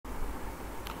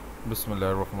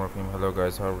Bismillahirrahmanirrahim. Hello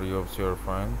guys, how are you? Hope you're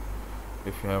fine.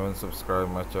 If you haven't subscribed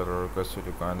my channel, I request you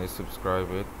to kindly subscribe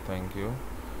it. Thank you.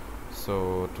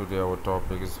 So today our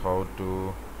topic is how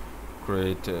to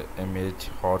create a image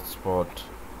hotspot.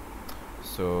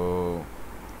 So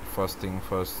first thing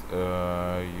first,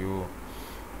 I'm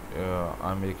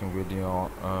making video,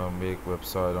 make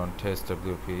website on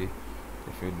TestWP.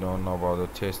 If you don't know about the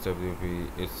TestWP,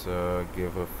 it's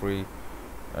give a free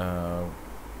uh,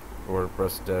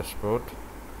 WordPress dashboard.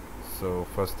 So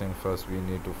first thing first, we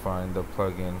need to find the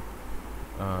plugin.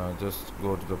 Just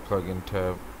go to the plugin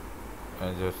tab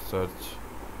and just search.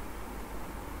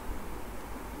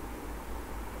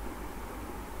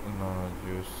 No,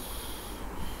 use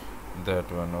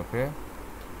that one. Okay.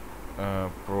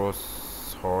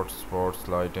 Pros hotspots,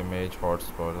 light image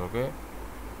hotspot. Okay,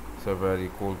 it's a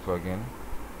very cool plugin.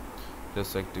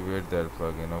 Just activate that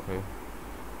plugin. Okay,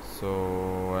 so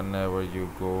whenever you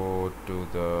go to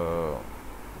the,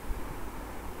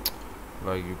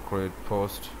 like, you create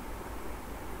post,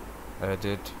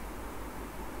 edit,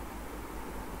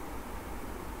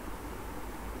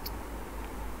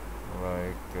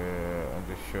 like I'll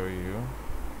just show you.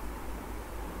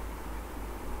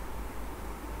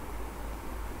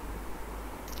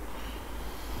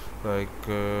 Like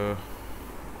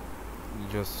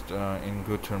just in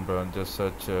Gutenberg, just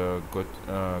search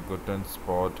Guten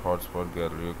spot hotspot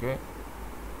gallery. Okay,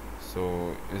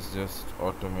 so it's just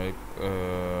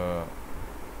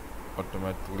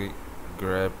automatically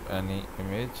grab any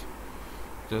image.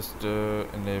 Just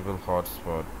enable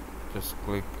hotspot. Just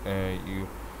click, you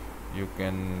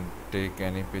can take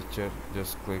any picture.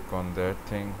 Just click on that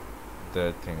thing.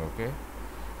 Okay,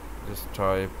 just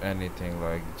type anything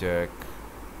like jack,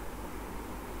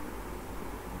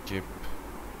 chip,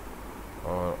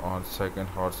 or on second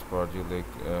hotspot you like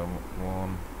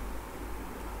moon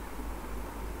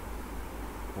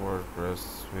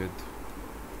WordPress with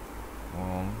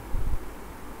moon.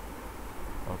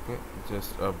 Okay,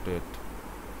 just update,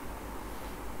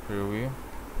 preview.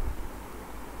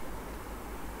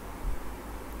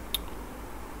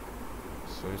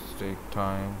 So it's take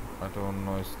time, I don't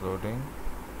know, it's loading.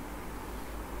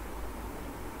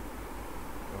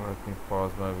 Let me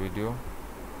pause my video.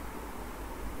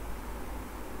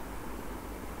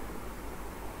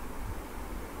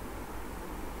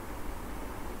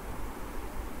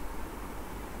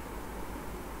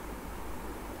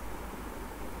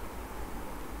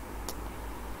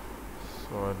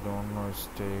 So I don't know, it's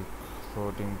take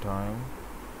loading time.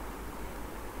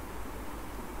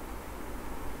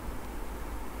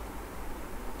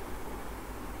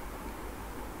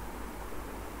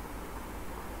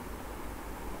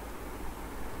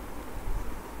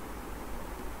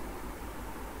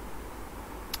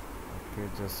 Okay,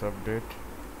 just update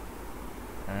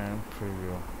and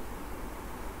preview.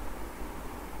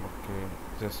 Okay,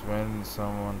 just when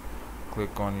someone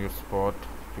click on your spot,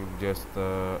 you just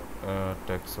the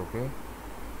text. Okay,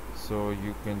 so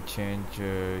you can change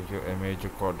your image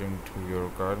according to your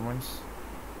requirements.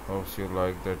 Hope you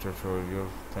like the tutorial.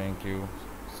 Thank you.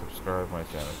 Subscribe my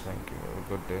channel. Thank you. Have a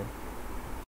good day.